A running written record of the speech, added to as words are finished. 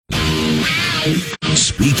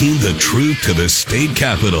Speaking the truth to the state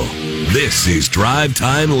capitol. This is Drive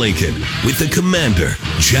Time Lincoln with the Commander,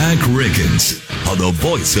 Jack Riggins, on the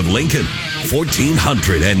voice of Lincoln,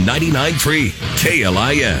 1499.3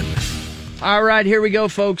 KLIN. All right, here we go,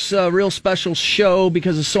 folks. Real special show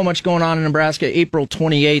because there's so much going on in Nebraska. April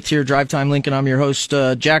 28th here, Drive Time Lincoln. I'm your host,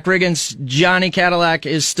 Jack Riggins. Johnny Cadillac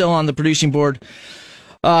is still on the producing board.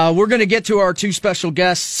 We're going to get to our two special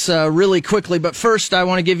guests really quickly, but first I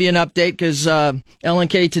want to give you an update because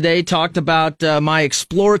LNK today talked about my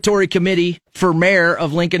exploratory committee for mayor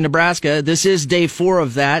of Lincoln, Nebraska. This is day 4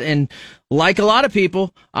 of that, and like a lot of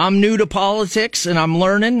people, I'm new to politics, and I'm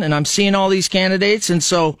learning, and I'm seeing all these candidates, and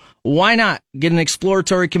so why not get an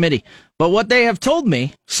exploratory committee? But what they have told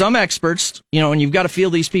me, some experts, and you've got to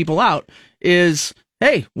feel these people out, is,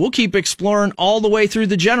 hey, we'll keep exploring all the way through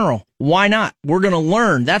the general. Why not? We're going to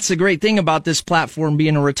learn. That's the great thing about this platform,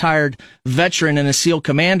 being a retired veteran and a SEAL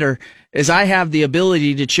commander, is I have the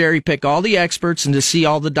ability to cherry pick all the experts and to see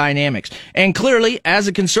all the dynamics. And clearly, as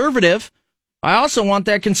a conservative, I also want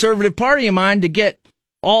that conservative party of mine to get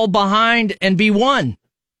all behind and be one,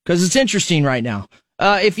 because it's interesting right now.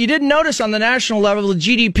 If you didn't notice, on the national level, the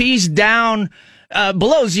GDP's down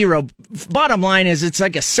below zero. Bottom line is it's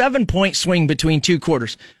like a 7-point swing between 2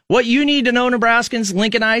 quarters. What you need to know, Nebraskans,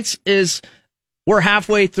 Lincolnites, is we're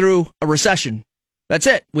halfway through a recession. That's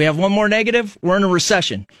it. We have one more negative. We're in a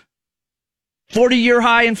recession. 40-year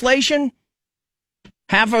high inflation.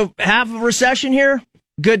 Half a recession here.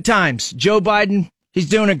 Good times. Joe Biden, he's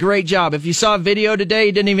doing a great job. If you saw a video today,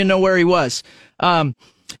 he didn't even know where he was.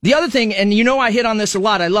 The other thing, and I hit on this a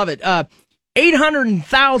lot. I love it.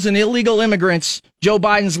 800,000 illegal immigrants Joe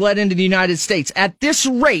Biden's led into the United States. At this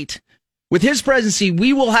rate, with his presidency,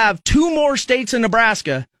 we will have 2 more states in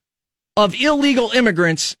Nebraska of illegal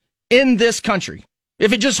immigrants in this country,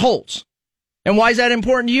 if it just holds. And why is that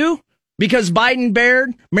important to you? Because Biden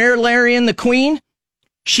Baird, Mayor Larian, the Queen,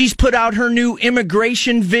 she's put out her new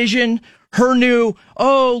immigration vision, her new,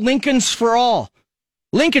 Lincoln's for all.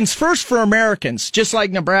 Lincoln's first for Americans, just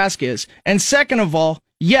like Nebraska is. And second of all,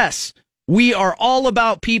 yes, we are all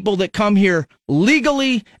about people that come here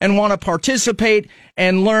legally and want to participate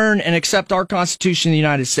and learn and accept our Constitution in the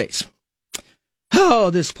United States. Oh,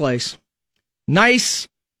 this place. Nice.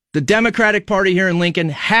 The Democratic Party here in Lincoln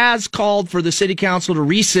has called for the city council to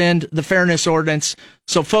rescind the fairness ordinance.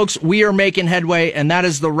 So, folks, we are making headway, and that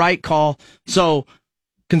is the right call. So,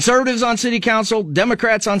 conservatives on city council,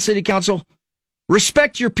 Democrats on city council,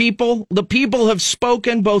 respect your people. The people have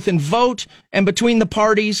spoken both in vote and between the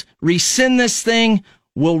parties. Rescind this thing.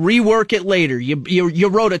 We'll rework it later. You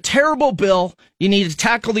wrote a terrible bill. You need to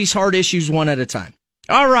tackle these hard issues one at a time.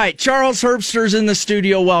 All right, Charles Herbster's in the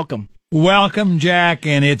studio. Welcome. Welcome, Jack,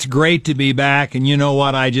 and it's great to be back. And you know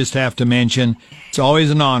what? I just have to mention, it's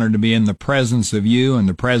always an honor to be in the presence of you and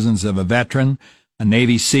the presence of a veteran, a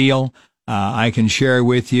Navy SEAL. I can share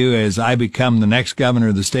with you, as I become the next governor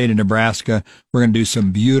of the state of Nebraska, we're going to do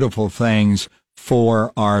some beautiful things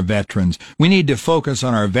for our veterans. We need to focus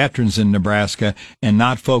on our veterans in Nebraska and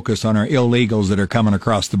not focus on our illegals that are coming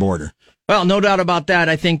across the border. Well, no doubt about that.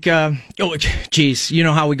 I think, you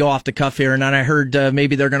know how we go off the cuff here, and then I heard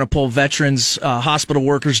maybe they're going to pull veterans, hospital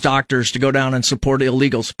workers, doctors to go down and support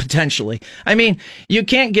illegals, potentially. I mean, you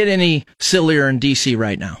can't get any sillier in D.C.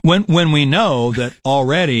 right now. When we know that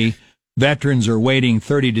already veterans are waiting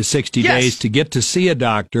 30 to 60 days to get to see a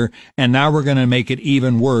doctor, and now we're going to make it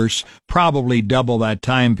even worse, probably double that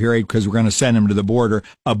time period because we're going to send them to the border,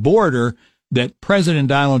 a border that President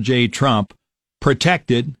Donald J. Trump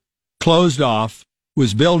protected, closed off,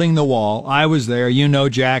 was building the wall. I was there. You know,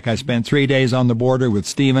 Jack, I spent 3 days on the border with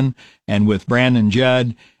Stephen and with Brandon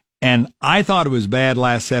Judd, and I thought it was bad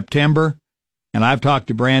last September, and I've talked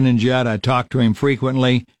to Brandon Judd. I talked to him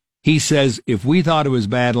frequently. He says, if we thought it was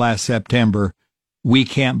bad last September, we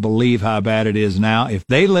can't believe how bad it is now. If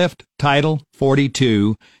they lift Title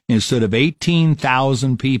 42, instead of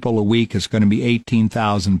 18,000 people a week, it's going to be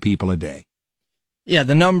 18,000 people a day. Yeah,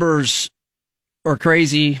 the numbers are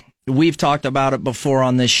crazy. We've talked about it before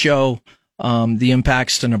on this show, the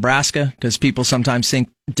impacts to Nebraska, because people sometimes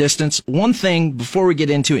think distance. One thing before we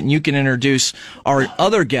get into it, and you can introduce our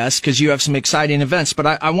other guests because you have some exciting events, but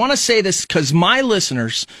I want to say this because my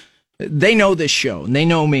listeners, they know this show and they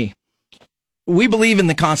know me. We believe in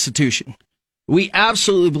the Constitution. We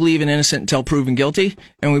absolutely believe in innocent until proven guilty,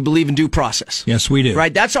 and we believe in due process. Yes, we do.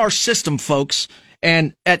 Right? That's our system, folks.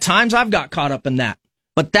 And at times I've got caught up in that.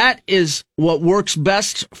 But that is what works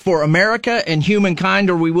best for America and humankind,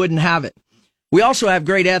 or we wouldn't have it. We also have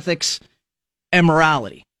great ethics and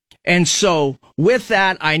morality. And so with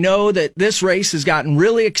that, I know that this race has gotten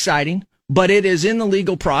really exciting. but it is in the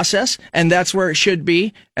legal process, and that's where it should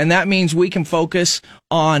be. And that means we can focus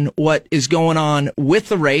on what is going on with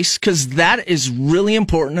the race, because that is really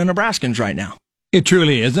important to Nebraskans right now. It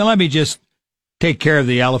truly is. And let me just take care of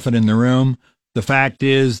the elephant in the room. The fact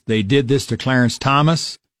is, they did this to Clarence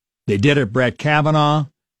Thomas. They did it to Brett Kavanaugh.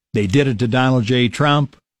 They did it to Donald J.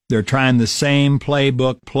 Trump. They're trying the same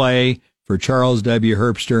playbook play for Charles W.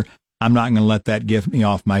 Herbster. I'm not going to let that get me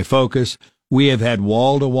off my focus. We have had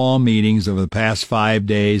wall-to-wall meetings over the past 5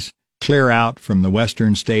 days, clear out from the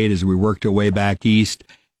western state as we worked our way back east,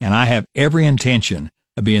 and I have every intention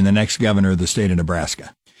of being the next governor of the state of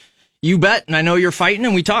Nebraska. You bet, and I know you're fighting,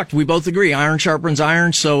 and we talked. We both agree. Iron sharpens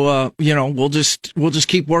iron, so we'll just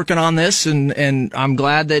keep working on this, and I'm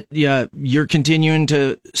glad that you're continuing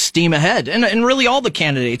to steam ahead, and really all the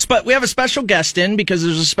candidates. But we have a special guest in because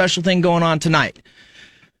there's a special thing going on tonight.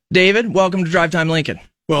 David, welcome to Drive Time Lincoln.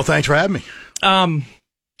 Well, thanks for having me.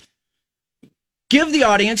 Give the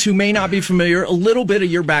audience who may not be familiar a little bit of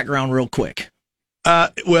your background real quick.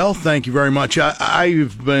 Well, thank you very much.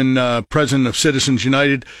 I've been president of Citizens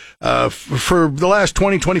United for the last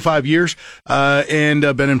 25 years, and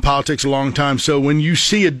I've been in politics a long time. So when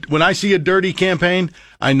I see a dirty campaign,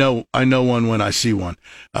 I know one when I see one.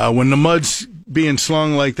 When the mud's being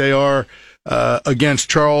slung like they are against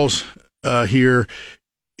Charles here,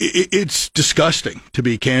 it's disgusting, to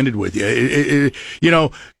be candid with you.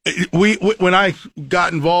 When I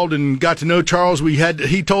got involved and got to know Charles,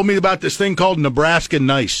 he told me about this thing called Nebraska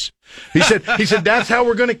Nice. He said that's how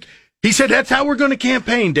we're going to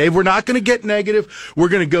campaign, Dave. We're not going to get negative. We're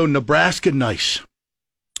going to go Nebraska Nice.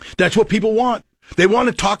 That's what people want. They want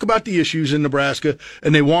to talk about the issues in Nebraska,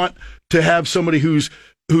 and they want to have somebody who's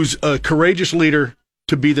a courageous leader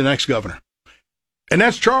to be the next governor. And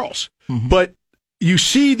that's Charles. Mm-hmm. But you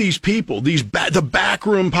see these people, the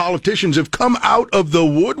backroom politicians have come out of the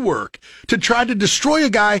woodwork to try to destroy a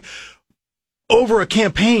guy over a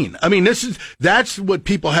campaign. I mean, that's what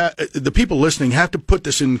the people listening have to put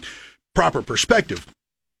this in proper perspective.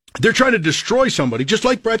 They're trying to destroy somebody, just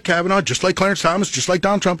like Brett Kavanaugh, just like Clarence Thomas, just like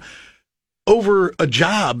Donald Trump, over a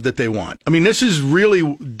job that they want. I mean, this is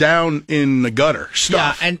really down in the gutter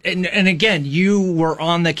stuff. Yeah, and again, you were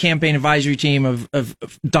on the campaign advisory team of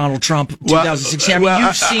Donald Trump 2016.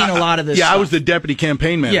 You've seen a lot of this stuff. I was the deputy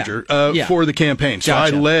campaign manager for the campaign. So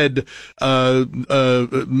gotcha. I led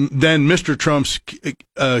then Mr. Trump's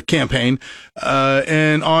campaign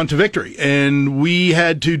and on to victory. And we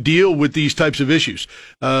had to deal with these types of issues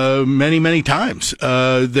many, many times,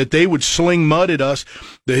 that they would sling mud at us.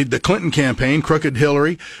 The Clinton campaign, Crooked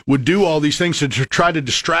Hillary, would do all these things to try to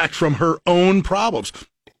distract from her own problems.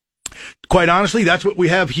 Quite honestly, that's what we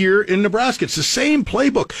have here in Nebraska. It's the same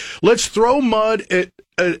playbook. Let's throw mud at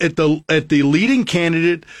the leading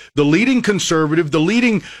candidate, the leading conservative, the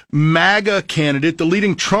leading MAGA candidate, the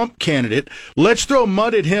leading Trump candidate. Let's throw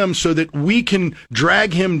mud at him so that we can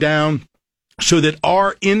drag him down, so that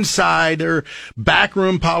our insider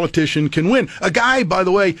backroom politician can win. A guy, by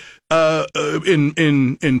the way, in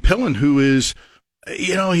Pillen, who is,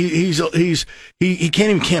 he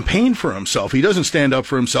can't even campaign for himself. He doesn't stand up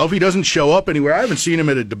for himself. He doesn't show up anywhere. I haven't seen him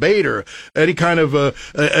at a debate or any kind of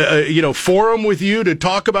forum with you to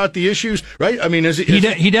talk about the issues. Right? I mean,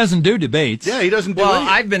 he doesn't do debates. Yeah, he doesn't do. Well,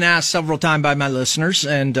 I've been asked several times by my listeners,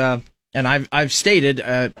 and I've stated,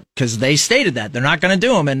 because they stated that they're not going to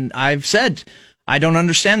do them, and I've said I don't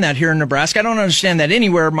understand that here in Nebraska. I don't understand that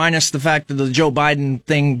anywhere, minus the fact of the Joe Biden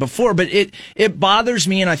thing before. But it bothers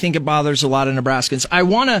me, and I think it bothers a lot of Nebraskans. I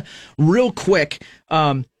want to real quick.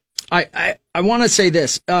 I want to say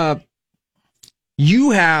this.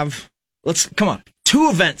 You have come on. 2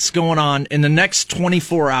 events going on in the next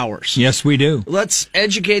 24 hours. Yes, we do. Let's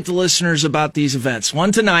educate the listeners about these events.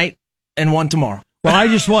 One tonight and one tomorrow. Well, I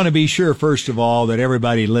just want to be sure, first of all, that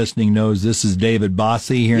everybody listening knows this is David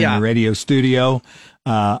Bossie here in the radio studio,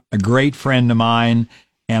 a great friend of mine.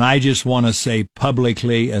 And I just want to say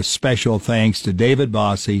publicly a special thanks to David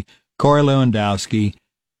Bossie, Corey Lewandowski,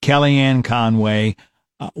 Kellyanne Conway.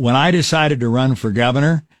 When I decided to run for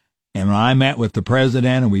governor, and when I met with the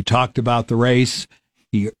president and we talked about the race,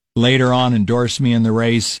 he later on endorsed me in the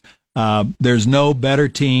race. There's no better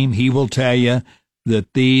team, he will tell you,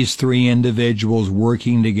 that these 3 individuals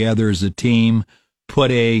working together as a team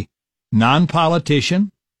put a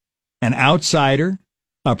non-politician, an outsider,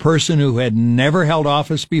 a person who had never held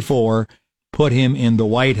office before, put him in the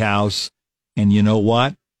White House. And you know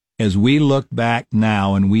what? As we look back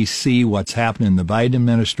now and we see what's happened in the Biden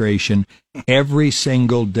administration, every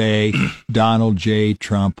single day, Donald J.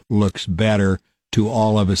 Trump looks better to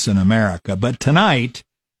all of us in America. But tonight,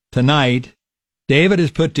 David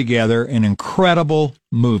has put together an incredible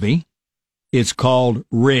movie. It's called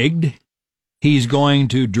Rigged. He's going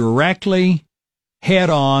to directly,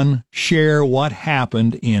 head-on, share what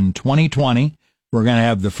happened in 2020. We're going to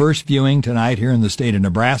have the first viewing tonight here in the state of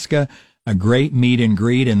Nebraska, a great meet and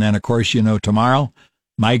greet, and then, of course, tomorrow,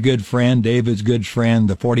 my good friend, David's good friend,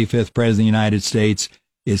 the 45th President of the United States,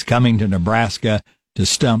 is coming to Nebraska to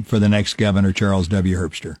stump for the next governor, Charles W.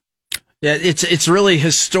 Herbster. Yeah, it's really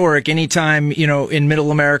historic. Anytime, in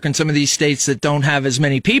Middle America and some of these states that don't have as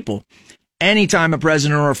many people, anytime a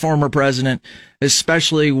president or a former president,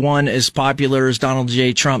 especially one as popular as Donald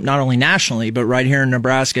J. Trump, not only nationally, but right here in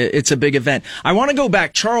Nebraska, it's a big event. I want to go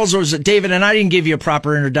back. Charles was David, and I didn't give you a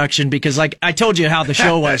proper introduction because, I told you how the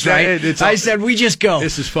show was, right? I said, we just go.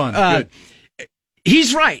 This is fun. Good.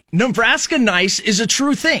 He's right. Nebraska nice is a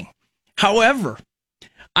true thing. However,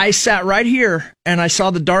 I sat right here and I saw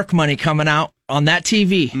the dark money coming out on that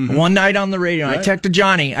TV one night on the radio. Right. I texted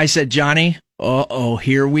Johnny. I said, Johnny,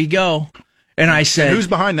 here we go. And I said, and who's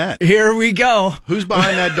behind that? Here we go. Who's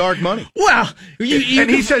behind that dark money? Well, and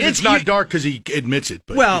he says it's not dark because he admits it.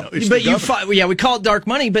 But, we call it dark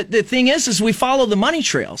money. But the thing is we follow the money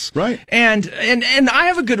trails, right? And I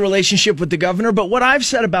have a good relationship with the governor. But what I've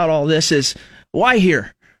said about all this is, why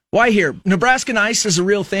here? Why here? Nebraska nice is a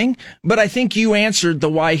real thing, but I think you answered the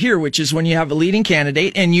why here, which is when you have a leading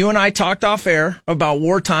candidate, and you and I talked off air about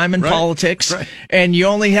wartime and politics, and you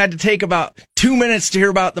only had to take about 2 minutes to hear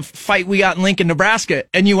about the fight we got in Lincoln, Nebraska,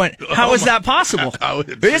 and you went, how is that possible?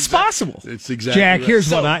 It's possible. It's exactly Jack,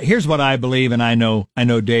 right. here's what I believe, and I know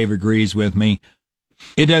Dave agrees with me.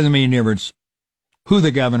 It doesn't mean any difference who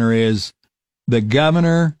the governor is. The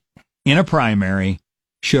governor in a primary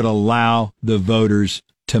should allow the voters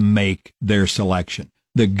to make their selection.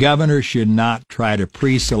 The governor should not try to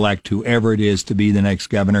pre-select whoever it is to be the next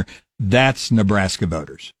governor. That's Nebraska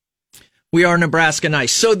voters. We are Nebraska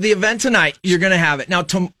nice. So the event tonight, you're going to have it. Now,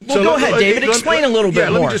 go ahead, David. Explain a little bit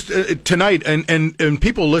more. Let me just, tonight, and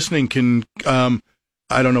people listening can,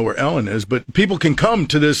 I don't know where Ellen is, but people can come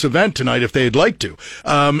to this event tonight if they'd like to.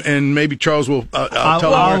 And maybe Charles will, I'll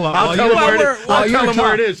tell him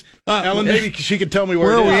where it is. Ellen, maybe she could tell me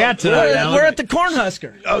where it is. Where are we at tonight? We're at the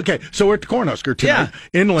Cornhusker. Okay, so we're at the Cornhusker tonight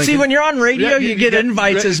in Lincoln. See, when you're on radio, you get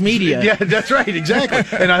invites as media. Yeah, that's right,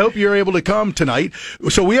 exactly. And I hope you're able to come tonight.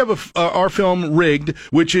 So we have our film Rigged,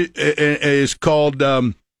 which is called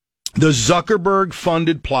the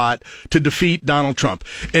Zuckerberg-funded plot to defeat Donald Trump.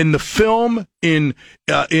 And the film in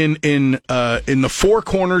the four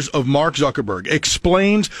corners of Mark Zuckerberg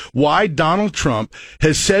explains why Donald Trump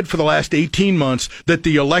has said for the last 18 months that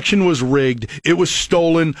the election was rigged. It was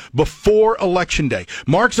stolen before Election Day.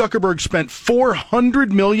 Mark Zuckerberg spent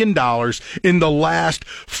 $400 million in the last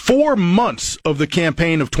 4 months of the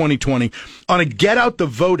campaign of 2020 on a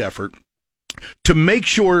get-out-the-vote effort to make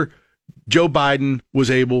sure Joe Biden was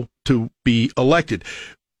able to be elected.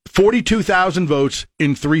 42,000 votes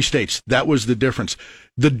in 3 states. That was the difference.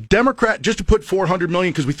 The Democrat, just to put 400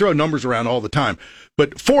 million, because we throw numbers around all the time,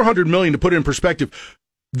 but 400 million to put it in perspective,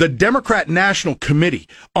 the Democrat National Committee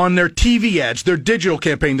on their TV ads, their digital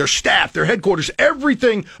campaign, their staff, their headquarters,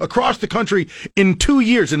 everything across the country in 2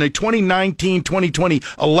 years in a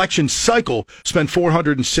 2019-2020 election cycle spent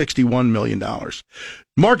 $461 million.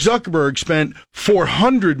 Mark Zuckerberg spent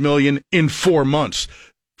 $400 million in 4 months.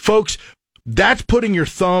 Folks, that's putting your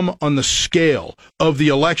thumb on the scale of the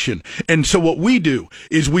election. And so what we do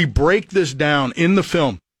is we break this down in the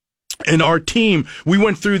film. And our team, we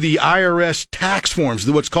went through the IRS tax forms,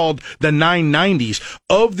 what's called the 990s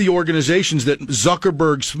of the organizations that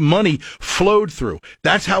Zuckerberg's money flowed through.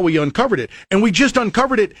 That's how we uncovered it. And we just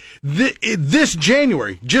uncovered it this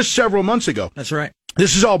January, just several months ago. That's right.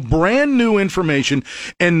 This is all brand new information.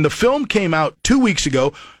 And the film came out 2 weeks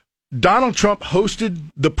ago. Donald Trump hosted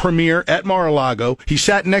the premiere at Mar-a-Lago. He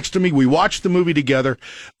sat next to me. We watched the movie together.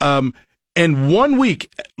 And 1 week,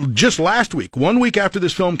 just last week, 1 week after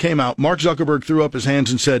this film came out, Mark Zuckerberg threw up his hands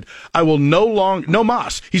and said, I will no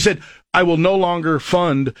mas. He said, I will no longer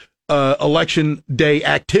fund election day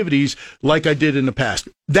activities like I did in the past.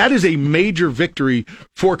 That is a major victory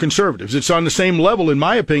for conservatives. It's on the same level, in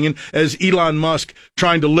my opinion, as Elon Musk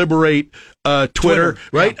trying to liberate Twitter,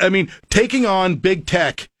 right? Yeah. I mean, taking on big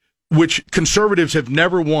tech, which conservatives have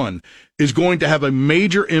never won, is going to have a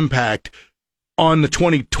major impact on the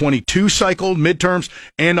 2022 cycle, midterms,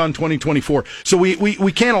 and on 2024. So we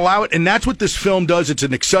can't allow it, and that's what this film does. It's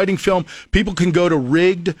an exciting film. People can go to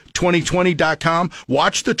rigged2020.com,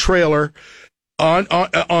 watch the trailer.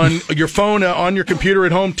 on your phone, on your computer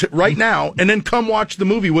at home right now, and then come watch the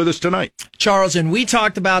movie with us tonight. Charles, and we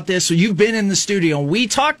talked about this, so you've been in the studio, and we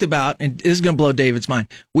talked about, and this is going to blow David's mind,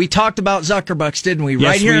 we talked about Zuckerbucks, didn't we? Yes,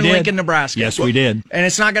 right here we in did. Lincoln, Nebraska. Yes, we did. And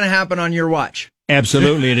it's not going to happen on your watch.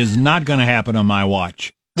 Absolutely, it is not going to happen on my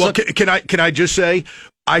watch. Well, can I just say,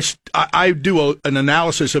 I do an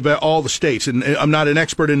analysis of all the states, and I'm not an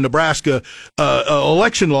expert in Nebraska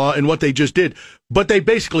election law and what they just did, but they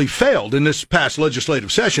basically failed in this past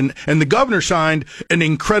legislative session, and the governor signed an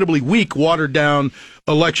incredibly weak, watered-down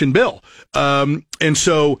election bill. And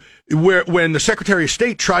so when the Secretary of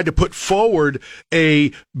State tried to put forward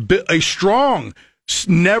a strong,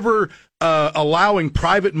 never allowing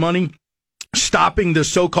private money, stopping the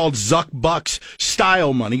so-called Zuck Bucks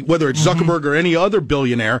style money, whether it's Zuckerberg or any other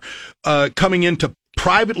billionaire, coming in to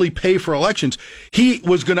privately pay for elections, he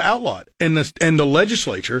was going to outlaw it. And the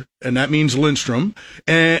legislature, and that means Lindstrom,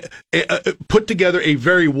 put together a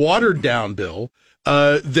very watered down bill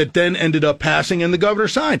that then ended up passing and the governor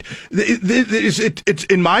signed. It's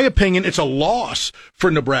in my opinion, it's a loss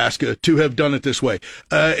for Nebraska to have done it this way.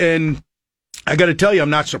 And I got to tell you, I'm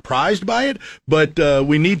not surprised by it, but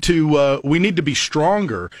we need to be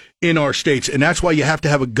stronger in our states, and that's why you have to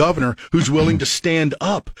have a governor who's willing to stand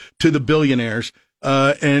up to the billionaires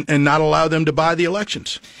and not allow them to buy the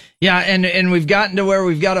elections. Yeah, and we've gotten to where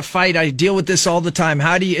we've got to fight. I deal with this all the time.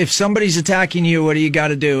 If somebody's attacking you, what do you got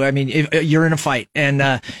to do? I mean, if you're in a fight,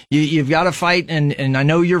 and you've got to fight, and I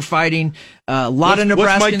know you're fighting. A lot of Nebraskans.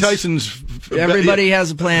 What's Mike Tyson's? Everybody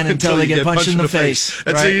has a plan until they get punched in the face.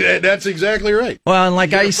 That's exactly right. Well, and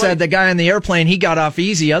like I said, the guy on the airplane, he got off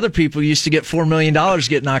easy. Other people used to get $4 million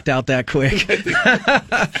get knocked out that quick.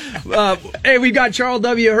 Hey, we've got Charles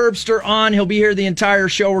W. Herbster on. He'll be here the entire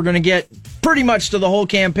show. We're going to get pretty much to the whole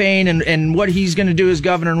campaign and what he's going to do as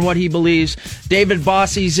governor and what he believes. David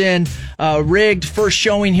Bossi's in, rigged first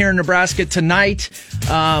showing here in Nebraska tonight.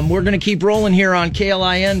 We're going to keep rolling here on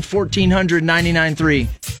KLIN 1499.3.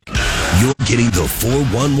 You're getting the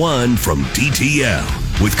 411 from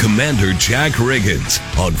DTL with Commander Jack Riggins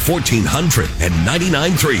on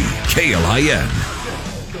 1499.3 KLIN.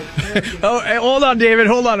 Oh, hey, hold on, David.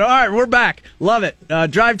 Hold on. All right, we're back. Love it.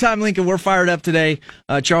 Drive Time Lincoln, we're fired up today.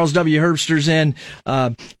 Charles W. Herbster's in.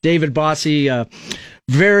 David Bossi,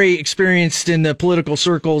 very experienced in the political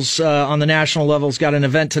circles on the national levels. Got an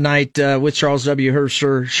event tonight with Charles W.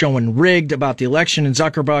 Herbster showing rigged about the election in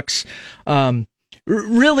Zuckerbucks.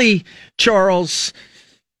 Really, Charles,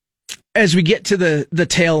 as we get to the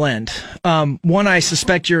tail end, one, I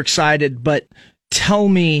suspect you're excited, but tell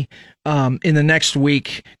me in the next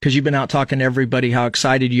week, because you've been out talking to everybody, how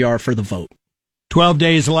excited you are for the vote. 12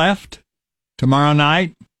 days left. Tomorrow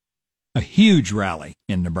night, a huge rally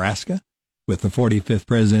in Nebraska with the 45th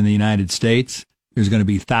President of the United States. There's going to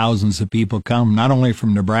be thousands of people come, not only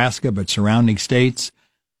from Nebraska, but surrounding states.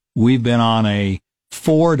 We've been on a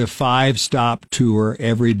 4 to 5 stop tour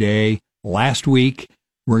every day last week.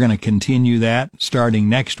 We're going to continue that starting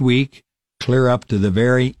next week, clear up to the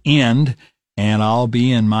very end. And I'll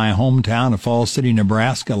be in my hometown of Falls City,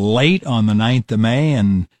 Nebraska, late on the 9th of May.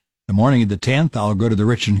 And the morning of the 10th, I'll go to the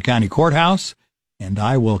Richland County Courthouse, and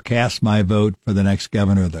I will cast my vote for the next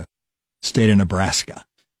governor of the state of Nebraska.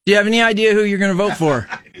 Do you have any idea who you're going to vote for?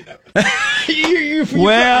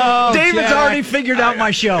 Well, David's Jack, already figured out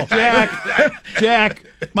my show. Jack,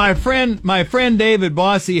 my friend David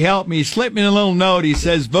Bossi helped me, slipped me a little note. He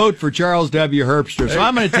says, vote for Charles W. Herbster. So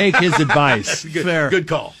I'm going to take his advice. Fair. Good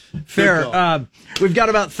call. Fair. Good call. We've got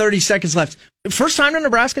about 30 seconds left. First time to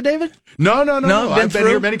Nebraska, David? No. I've been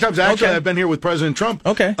here many times. Actually, Okay. I've been here with President Trump.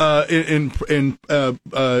 Okay. During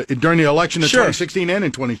the election in Sure. 2016 and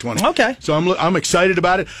in 2020. Okay. So I'm excited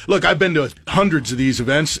about it. Look, I've been to hundreds of these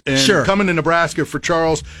events, and Sure. coming to Nebraska for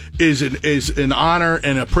Charles is an honor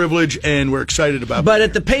and a privilege, and we're excited about. But being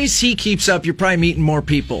at the pace he keeps up, you're probably meeting more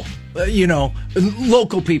people.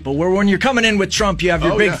 Local people, where when you're coming in with Trump, you have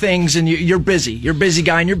your big things and you're busy. You're a busy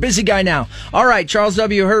guy, and you're a busy guy now. All right, Charles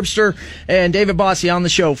W. Herbster and David Bossi on the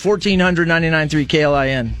show, 1499.3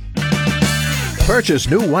 KLIN. Purchase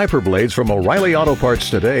new wiper blades from O'Reilly Auto Parts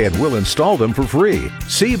today and we'll install them for free.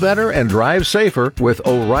 See better and drive safer with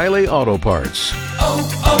O'Reilly Auto Parts.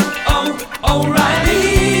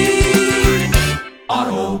 O'Reilly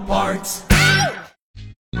Auto Parts.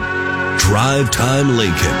 Drive Time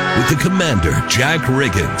Lincoln with the Commander Jack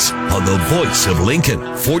Riggins on the voice of Lincoln,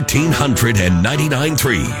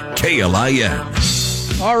 1499.3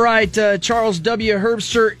 KLIN. All right, Charles W.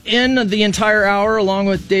 Herbster in the entire hour, along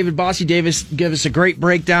with David Bossi. Davis give us a great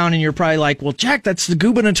breakdown, and you're probably like, well, Jack, that's the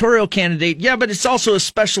gubernatorial candidate. Yeah, but it's also a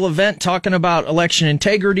special event talking about election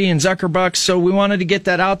integrity and Zuckerbucks, so we wanted to get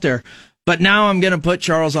that out there. But now I'm going to put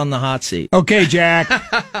Charles on the hot seat. Okay, Jack.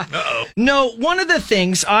 No, one of the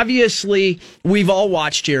things, obviously, we've all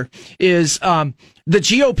watched here is the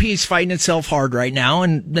GOP is fighting itself hard right now,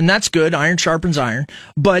 and that's good. Iron sharpens iron.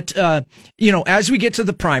 But, as we get to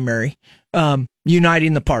the primary,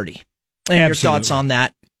 uniting the party. And Absolutely. Your thoughts on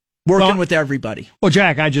that, working with everybody. Well,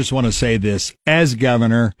 Jack, I just want to say this. As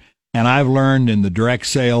governor, and I've learned in the direct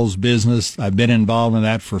sales business, I've been involved in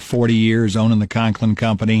that for 40 years, owning the Conklin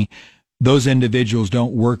Company. Those individuals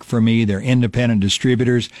don't work for me. They're independent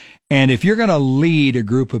distributors. And if you're going to lead a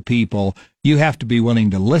group of people, you have to be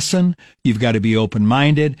willing to listen. You've got to be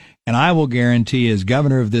open-minded. And I will guarantee, as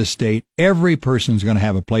governor of this state, every person's going to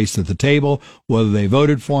have a place at the table, whether they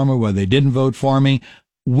voted for me, whether they didn't vote for me.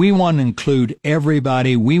 We want to include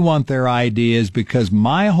everybody. We want their ideas, because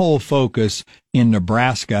my whole focus in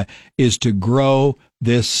Nebraska is to grow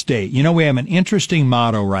this state. You know, we have an interesting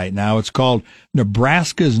motto right now. It's called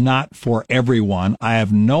Nebraska's Not for Everyone. I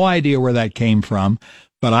have no idea where that came from,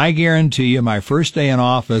 but I guarantee you my first day in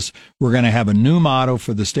office, we're going to have a new motto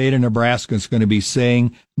for the state of Nebraska. It's going to be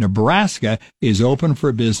saying Nebraska is open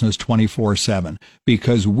for business 24/7,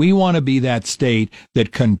 because we want to be that state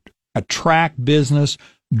that can attract business,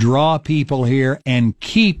 draw people here, and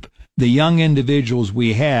keep the young individuals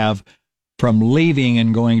we have from leaving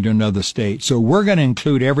and going to another state. So we're going to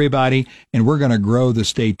include everybody, and we're going to grow the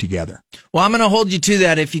state together. Well, I'm going to hold you to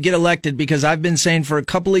that if you get elected, because I've been saying for a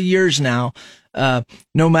couple of years now,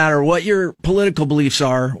 no matter what your political beliefs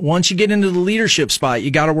are, once you get into the leadership spot,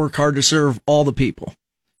 you got to work hard to serve all the people.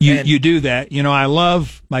 You do that. You know, I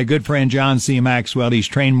love my good friend John C. Maxwell. He's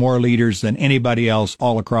trained more leaders than anybody else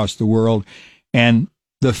all across the world. And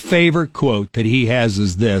the favorite quote that he has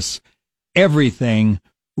is this: everything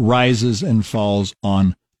rises and falls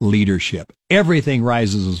on leadership. Everything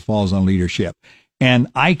rises and falls on leadership. And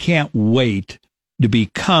I can't wait to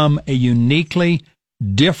become a uniquely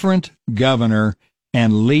different governor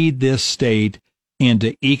and lead this state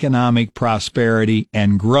into economic prosperity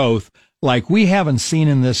and growth like we haven't seen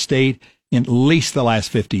in this state in at least the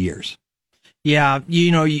last 50 years. Yeah,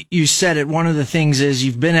 you said it. One of the things is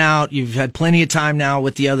you've been out, you've had plenty of time now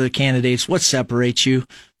with the other candidates. What separates you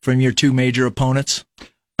from your two major opponents?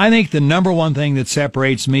 I think the number one thing that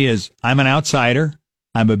separates me is I'm an outsider.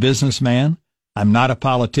 I'm a businessman. I'm not a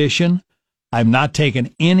politician. I've not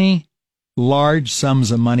taken any large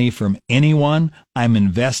sums of money from anyone. I'm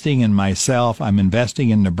investing in myself. I'm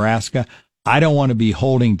investing in Nebraska. I don't want to be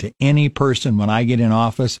holding to any person when I get in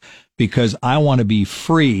office, because I want to be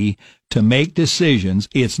free to make decisions.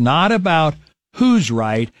 It's not about who's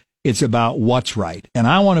right. It's about what's right. And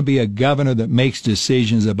I want to be a governor that makes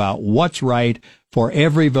decisions about what's right for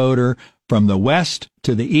every voter, from the west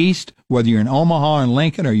to the east, whether you're in Omaha and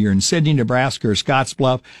Lincoln, or you're in Sidney, Nebraska, or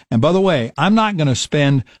Scottsbluff. And by the way, I'm not going to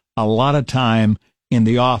spend a lot of time in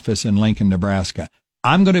the office in Lincoln, Nebraska.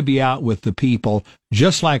 I'm going to be out with the people,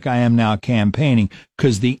 just like I am now campaigning,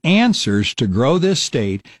 because the answers to grow this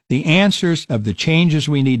state, the answers of the changes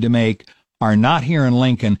we need to make, are not here in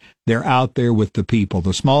Lincoln. They're out there with the people,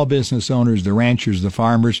 the small business owners, the ranchers, the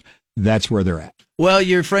farmers. That's where they're at. Well,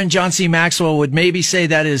 your friend John C. Maxwell would maybe say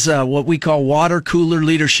that is what we call water cooler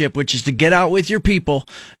leadership, which is to get out with your people,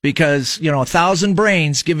 because, 1,000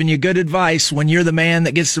 brains giving you good advice when you're the man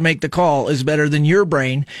that gets to make the call is better than your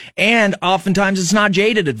brain. And oftentimes it's not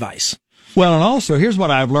jaded advice. Well, and also, here's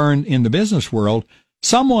what I've learned in the business world.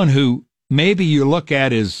 Someone who maybe you look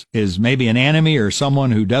at as maybe an enemy, or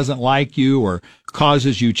someone who doesn't like you or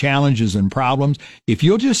causes you challenges and problems, if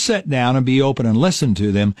you'll just sit down and be open and listen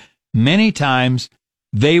to them, many times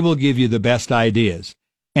they will give you the best ideas.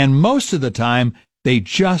 And most of the time, they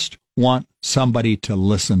just want somebody to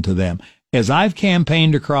listen to them. As I've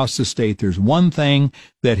campaigned across the state, there's one thing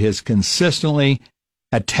that has consistently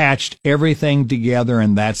attached everything together,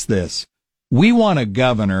 and that's this. We want a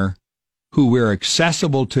governor who we're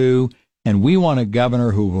accessible to, and we want a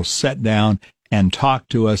governor who will sit down and talk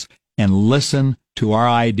to us and listen to our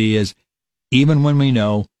ideas, even when we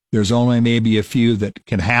know there's only maybe a few that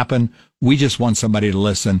can happen. We just want somebody to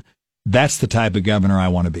listen. That's the type of governor I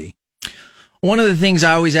want to be. One of the things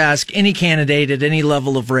I always ask any candidate at any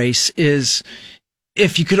level of race is,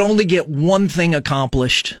 if you could only get one thing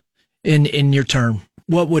accomplished in your term,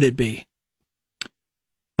 what would it be?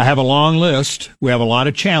 I have a long list. We have a lot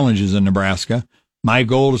of challenges in Nebraska. My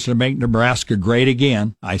goal is to make Nebraska great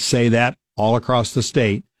again. I say that all across the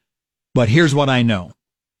state. But here's what I know.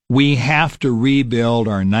 We have to rebuild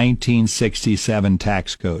our 1967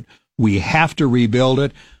 tax code. We have to rebuild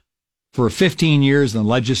it. For 15 years in the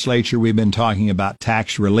legislature, we've been talking about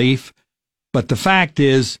tax relief. But the fact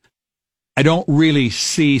is, I don't really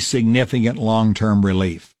see significant long-term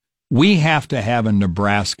relief. we have to have a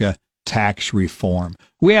Nebraska tax reform.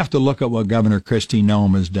 We have to look at what Governor Kristi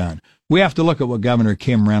Noem has done. We have to look at what Governor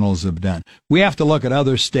Kim Reynolds have done. We have to look at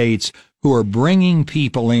other states who are bringing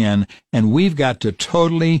people in, and we've got to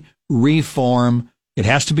totally reform. It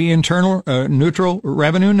has to be internal, neutral,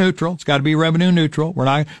 revenue neutral. It's got to be revenue neutral. We're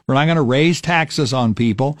not going to raise taxes on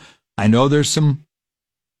people. I know there's some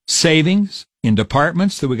savings in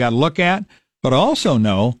departments that we got to look at, but I also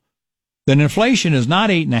know that inflation is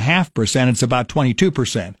not 8.5%, it's about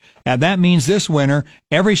 22%. And that means this winter,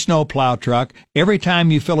 every snowplow truck, every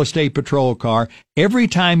time you fill a state patrol car, every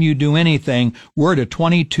time you do anything, we're at a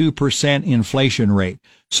 22% inflation rate.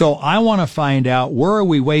 So I want to find out, where are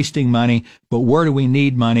we wasting money, but where do we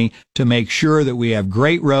need money to make sure that we have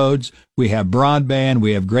great roads, we have broadband,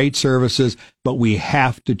 we have great services, but we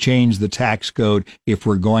have to change the tax code if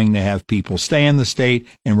we're going to have people stay in the state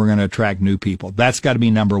and we're going to attract new people. That's got to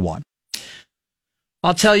be number one.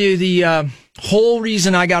 I'll tell you, the whole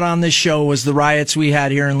reason I got on this show was the riots we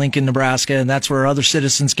had here in Lincoln, Nebraska, and that's where other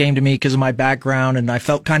citizens came to me because of my background, and I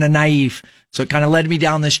felt kind of naive, so it kind of led me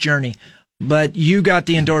down this journey. But you got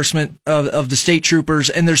the endorsement of the state troopers,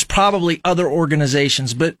 and there's probably other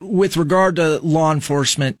organizations. But with regard to law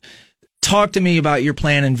enforcement, talk to me about your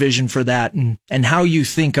plan and vision for that, and how you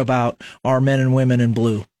think about our men and women in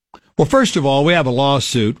blue. Well, first of all, we have a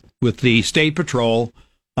lawsuit with the State Patrol.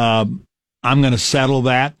 I'm going to settle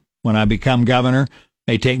that when I become governor. It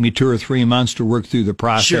may take me 2 or 3 months to work through the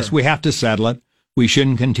process. Sure. We have to settle it. We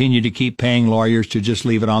shouldn't continue to keep paying lawyers to just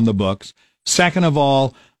leave it on the books. Second of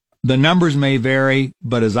all, the numbers may vary,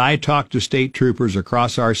 but as I talk to state troopers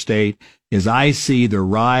across our state, as I see the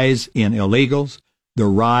rise in illegals, the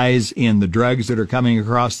rise in the drugs that are coming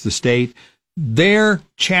across the state, their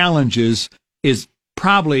challenges is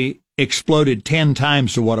probably exploded 10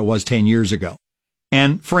 times to what it was 10 years ago.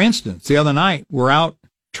 And for instance, the other night, we're out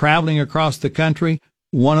traveling across the country.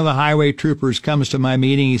 One of the highway troopers comes to my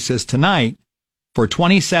meeting. He says, tonight, for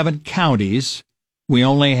 27 counties, we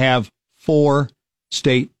only have 4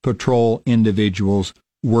 state patrol individuals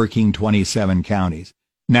working 27 counties.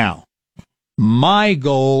 Now, my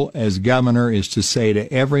goal as governor is to say to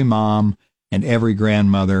every mom and every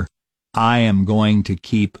grandmother, I am going to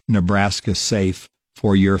keep Nebraska safe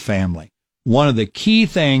for your family. One of the key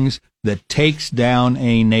things that takes down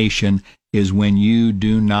a nation is when you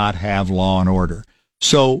do not have law and order.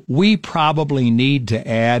 So we probably need to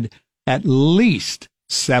add at least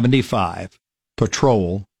 75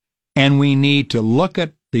 patrol, and we need to look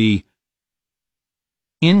at the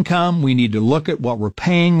income. We need to look at what we're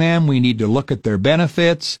paying them. We need to look at their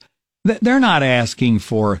benefits. They're not asking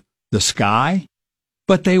for the sky,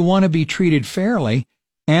 but they want to be treated fairly.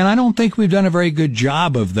 And I don't think we've done a very good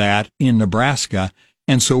job of that in Nebraska.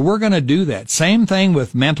 And so we're going to do that. Same thing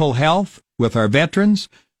with mental health, with our veterans.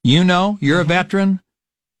 You know, you're a veteran.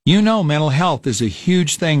 You know, mental health is a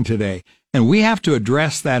huge thing today. And we have to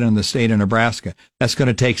address that in the state of Nebraska. That's going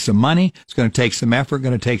to take some money. It's going to take some effort,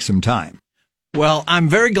 going to take some time. Well, I'm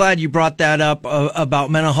very glad you brought that up about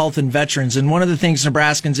mental health and veterans. And one of the things,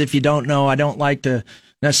 Nebraskans, if you don't know, I don't like to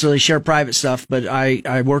necessarily share private stuff, but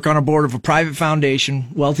I work on a board of a private foundation,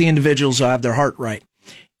 wealthy individuals who have their heart right.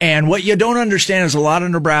 And what you don't understand is a lot of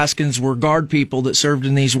Nebraskans were Guard people that served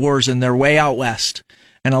in these wars, and they're way out west.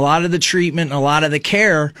 And a lot of the treatment and a lot of the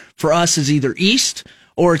care for us is either east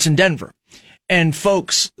or it's in Denver. And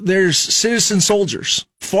folks, there's citizen soldiers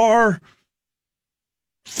far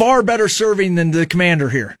better serving than the commander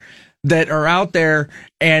here that are out there.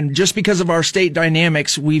 And just because of our state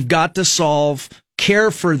dynamics, we've got to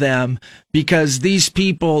care for them, because these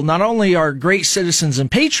people not only are great citizens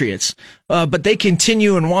and patriots, but they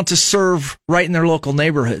continue and want to serve right in their local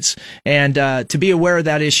neighborhoods. And to be aware of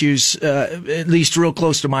that issue's at least real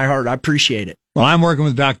close to my heart. I appreciate it. Well, I'm working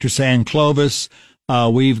with Dr. San Clovis.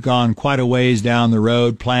 We've gone quite a ways down the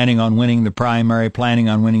road, planning on winning the primary, planning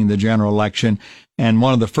on winning the general election. And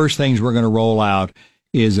one of the first things we're going to roll out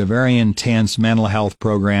is a very intense mental health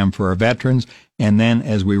program for our veterans. And then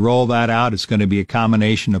as we roll that out, it's going to be a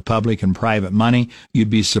combination of public and private money. You'd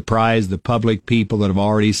be surprised, the public people that have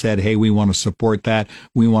already said, hey, we want to support that.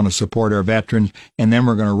 We want to support our veterans. And then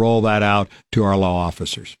we're going to roll that out to our law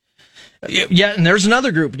officers. Yeah, and there's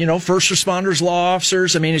another group, first responders, law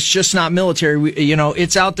officers. I mean, it's just not military.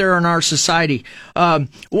 It's out there in our society.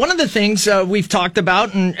 One of the things we've talked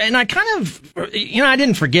about, and I kind of, I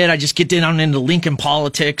didn't forget. I just get down into Lincoln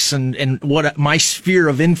politics and what my sphere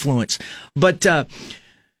of influence. But,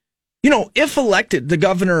 if elected, the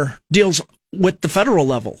governor deals with the federal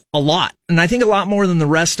level a lot. And I think a lot more than the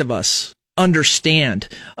rest of us understand.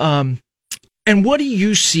 And what do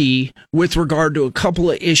you see with regard to a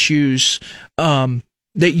couple of issues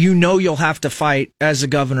that you know you'll have to fight as a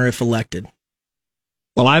governor if elected?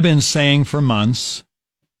 Well, I've been saying for months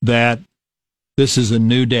that this is a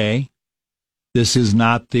new day. This is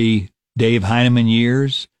not the Dave Heinemann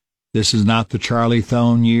years. This is not the Charlie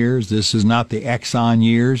Thone years. This is not the Exxon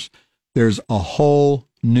years. There's a whole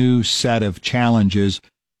new set of challenges,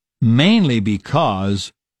 mainly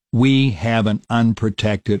because we have an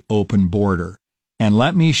unprotected open border. And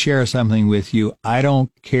let me share something with you. I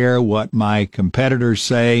don't care what my competitors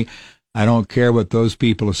say. I don't care what those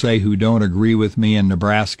people say who don't agree with me in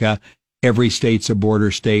Nebraska. Every state's a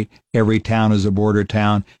border state. Every town is a border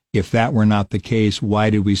town. If that were not the case, why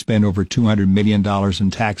did we spend over $200 million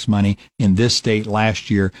in tax money in this state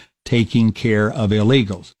last year taking care of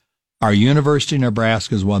illegals? Our University of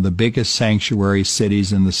Nebraska is one of the biggest sanctuary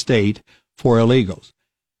cities in the state for illegals.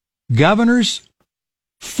 Governors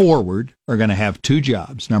forward are going to have two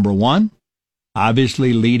jobs. Number one,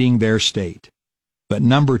 obviously leading their state. But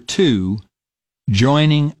number two,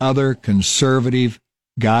 joining other conservative,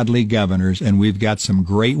 godly governors, and we've got some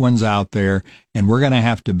great ones out there, and we're going to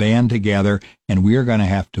have to band together, and we're going to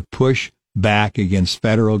have to push back against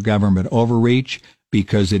federal government overreach,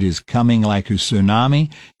 because it is coming like a tsunami.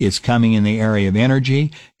 It's coming in the area of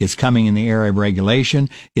energy. It's coming in the area of regulation.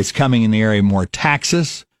 It's coming in the area of more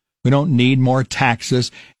taxes. We don't need more taxes,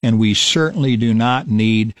 and we certainly do not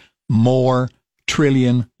need more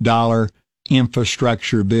trillion-dollar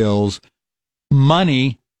infrastructure bills,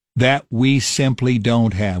 money that we simply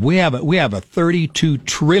don't have. We have a $32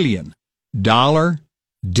 trillion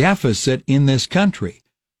deficit in this country.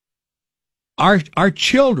 Our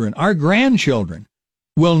children, our grandchildren,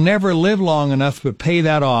 will never live long enough to pay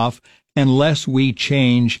that off unless we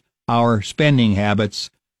change our spending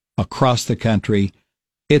habits across the country.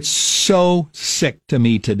 It's so sick to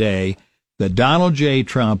me today that Donald J.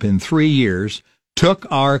 Trump in 3 years took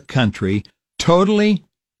our country totally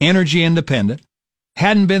energy independent,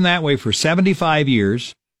 hadn't been that way for 75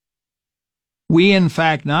 years. We, in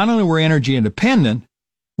fact, not only were energy independent,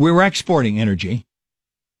 we were exporting energy.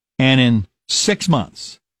 And in 6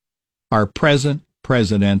 months, our present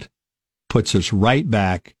president puts us right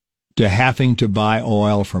back to having to buy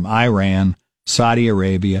oil from Iran, Saudi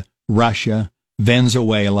Arabia, Russia,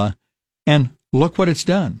 Venezuela, and look what it's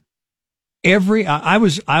done. I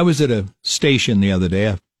was at a station the other day,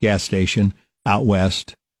 a gas station out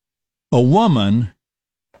west. A woman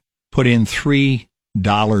put in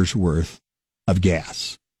 $3 worth of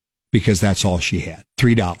gas because that's all she had,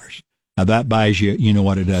 $3. Now that buys you, you know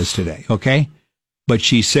what it does today, okay? But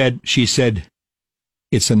she said,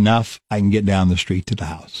 it's enough. I can get down the street to the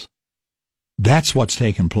house. That's what's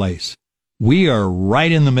taken place. We are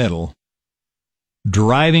right in the middle,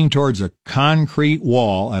 driving towards a concrete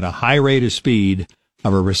wall at a high rate of speed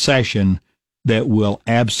of a recession that will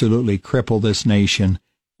absolutely cripple this nation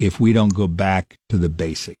if we don't go back to the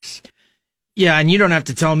basics. Yeah, and you don't have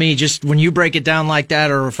to tell me, just when you break it down like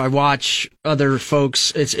that, or if I watch other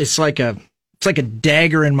folks, it's like a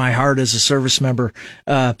dagger in my heart as a service member.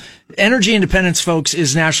 Energy independence, folks,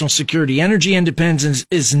 is national security. Energy independence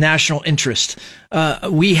is national interest.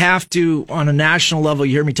 We have to, on a national level,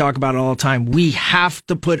 you hear me talk about it all the time, we have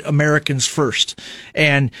to put Americans first.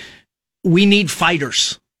 And we need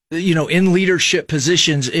fighters. You know, in leadership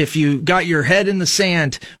positions, if you got your head in the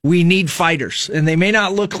sand, we need fighters. And they may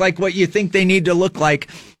not look like what you think they need to look like,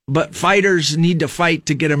 but fighters need to fight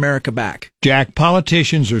to get America back. Jack,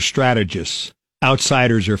 politicians are strategists.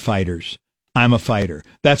 Outsiders are fighters. I'm a fighter.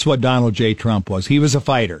 That's what Donald J. Trump was. He was a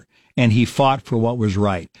fighter, and he fought for what was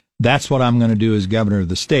right. That's what I'm going to do as governor of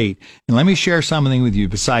the state. And let me share something with you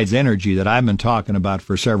besides energy that I've been talking about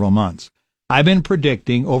for several months. I've been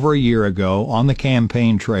predicting over a year ago on the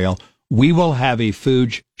campaign trail, we will have a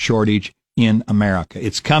food shortage in America.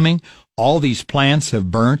 It's coming. All these plants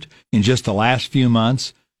have burnt in just the last few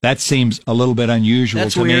months. That seems a little bit unusual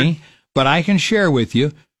to me. But I can share with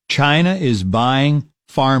you, China is buying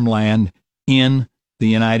farmland in the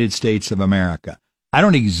United States of America. I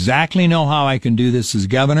don't exactly know how I can do this as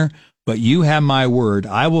governor, but you have my word.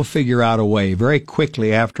 I will figure out a way very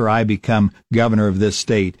quickly after I become governor of this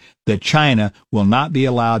state that China will not be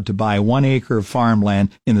allowed to buy 1 acre of farmland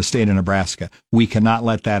in the state of Nebraska. We cannot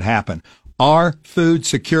let that happen. Our food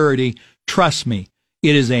security, trust me,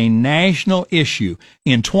 it is a national issue.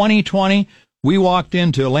 In 2020, we walked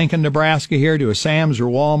into Lincoln, Nebraska here to a Sam's or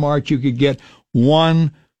Walmart. You could get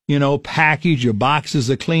one, package of boxes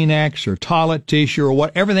of Kleenex or toilet tissue or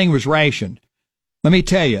what. Everything was rationed. Let me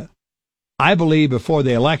tell you, I believe before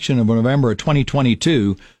the election of November of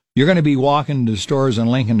 2022, you're going to be walking to stores in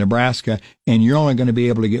Lincoln, Nebraska, and you're only going to be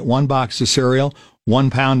able to get 1 box of cereal, 1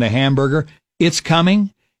 pound of hamburger. It's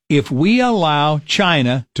coming. If we allow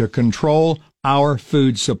China to control our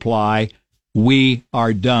food supply, we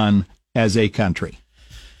are done as a country.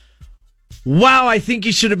 Wow, I think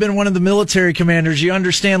you should have been one of the military commanders. You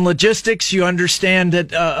understand logistics. You understand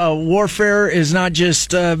that warfare is not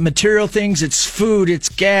just material things. It's food, it's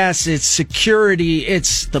gas, it's security,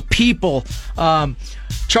 it's the people.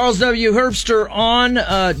 Charles W. Herbster on,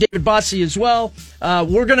 David Bossie as well.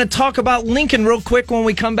 We're going to talk about Lincoln real quick when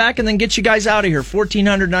we come back and then get you guys out of here.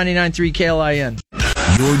 1499.3 KLIN.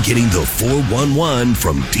 You're getting the 411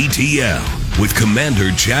 from DTL with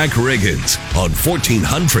Commander Jack Riggins on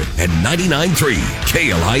 1499.3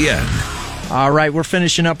 KLIN. All right, we're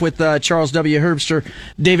finishing up with Charles W. Herbster.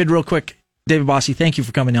 David, real quick. David Bossie, thank you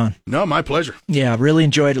for coming on. No, my pleasure. Yeah, really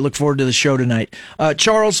enjoyed it. Look forward to the show tonight.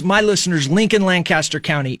 Charles, my listeners, Lincoln, Lancaster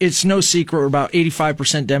County, it's no secret we're about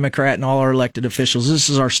 85% Democrat in all our elected officials. This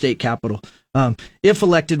is our state capital. If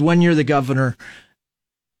elected, when you're the governor,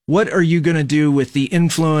 what are you going to do with the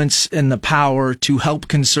influence and the power to help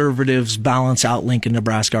conservatives balance out Lincoln,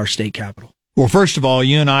 Nebraska, our state capital? Well, first of all,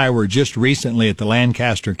 you and I were just recently at the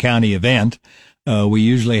Lancaster County event. We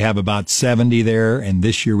usually have about 70 there, and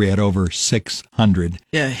this year we had over 600.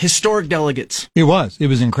 Yeah, historic delegates. It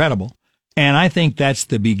was incredible. And I think that's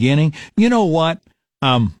the beginning. You know what?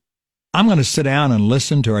 I'm going to sit down and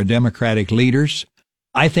listen to our Democratic leaders.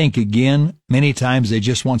 I think, again, many times they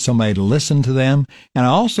just want somebody to listen to them. And I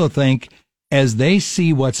also think as they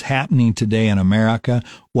see what's happening today in America,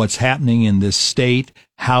 what's happening in this state,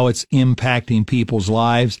 how it's impacting people's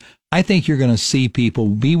lives, I think you're going to see people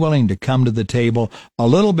be willing to come to the table a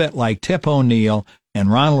little bit like Tip O'Neill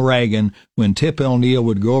and Ronald Reagan when Tip O'Neill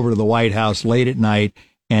would go over to the White House late at night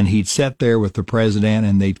and he'd sit there with the president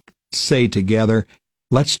and they'd say together,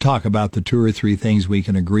 let's talk about the 2 or 3 things we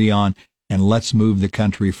can agree on and let's move the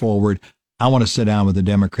country forward. I want to sit down with the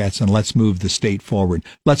Democrats and let's move the state forward.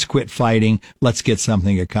 Let's quit fighting. Let's get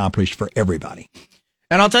something accomplished for everybody.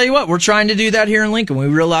 And I'll tell you what, we're trying to do that here in Lincoln. We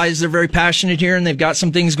realize they're very passionate here and they've got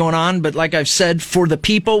some things going on. But like I've said, for the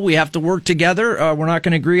people, we have to work together. We're not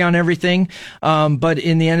going to agree on everything. But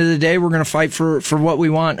in the end of the day, we're going to fight for what we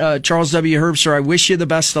want. Charles W. Herbster, I wish you the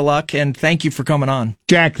best of luck and thank you for coming on.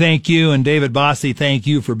 Jack, thank you. And David Bossie, thank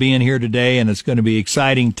you for being here today. And it's going to be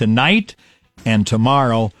exciting tonight and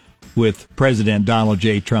tomorrow with President Donald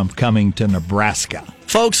J. Trump coming to Nebraska.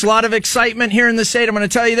 Folks, a lot of excitement here in the state. I'm going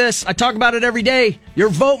to tell you this. I talk about it every day. Your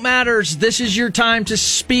vote matters. This is your time to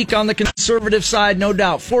speak on the conservative side, no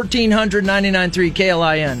doubt. 1499.3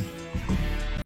 KLIN.